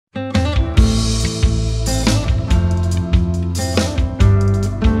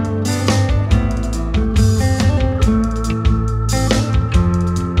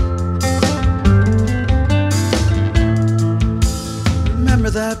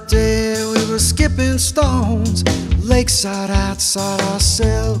that day we were skipping stones, lakeside outside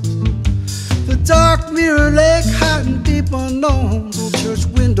ourselves. The dark mirror lake hiding deep unknowns, old church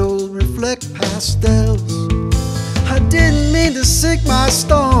windows reflect pastels. I didn't mean to sink my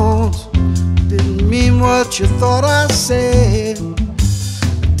stones, didn't mean what you thought I said.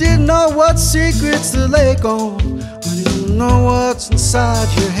 I didn't know what secrets the lake on, I didn't know what's inside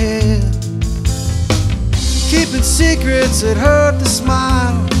your head. Keeping secrets that hurt to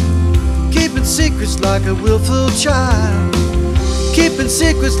smile, keeping secrets like a willful child, keeping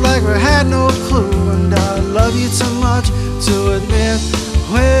secrets like we had no clue. And I love you too much to admit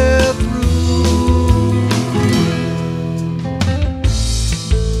we're through.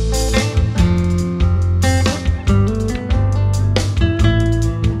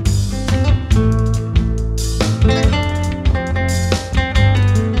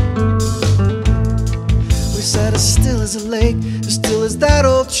 We sat as still as a lake, as still as that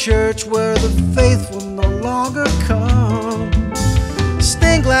old church where the faithful no longer come.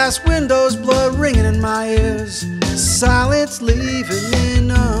 Stained glass windows, blood ringing in my ears, silence leaving me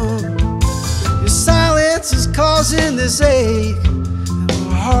numb. Your silence is causing this ache, and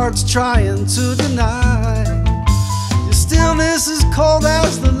my heart's trying to deny. Your stillness is cold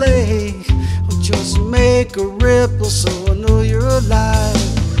as the lake, will just make a ripple so I know you're alive.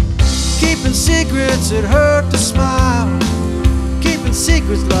 Keeping secrets that hurt to smile, keeping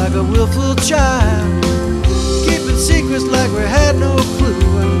secrets like a willful child, keeping secrets like we had no clue.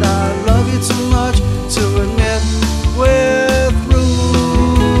 And I love you too much to admit we're through.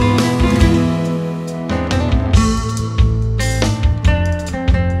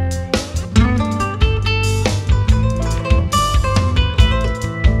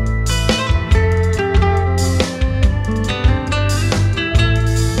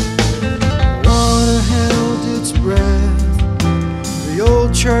 Water held its breath, the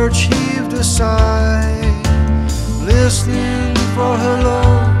old church heaved a sigh, listening for hello,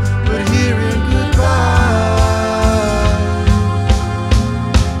 but hearing goodbye.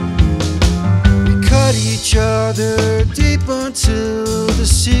 We cut each other deep until the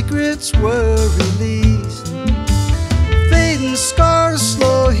secrets were released. Fading scars,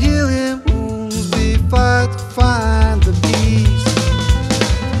 slow healing wounds, we fight to find the beast.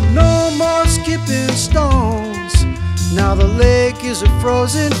 No more skipping stones, now the lake is a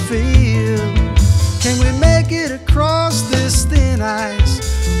frozen field. Can we make it across this thin ice,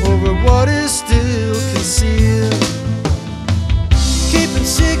 over what is still concealed? Keeping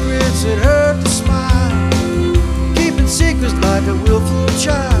secrets that hurt to smile, keeping secrets like a willful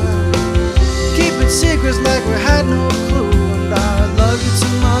child, keeping secrets like we had no clue.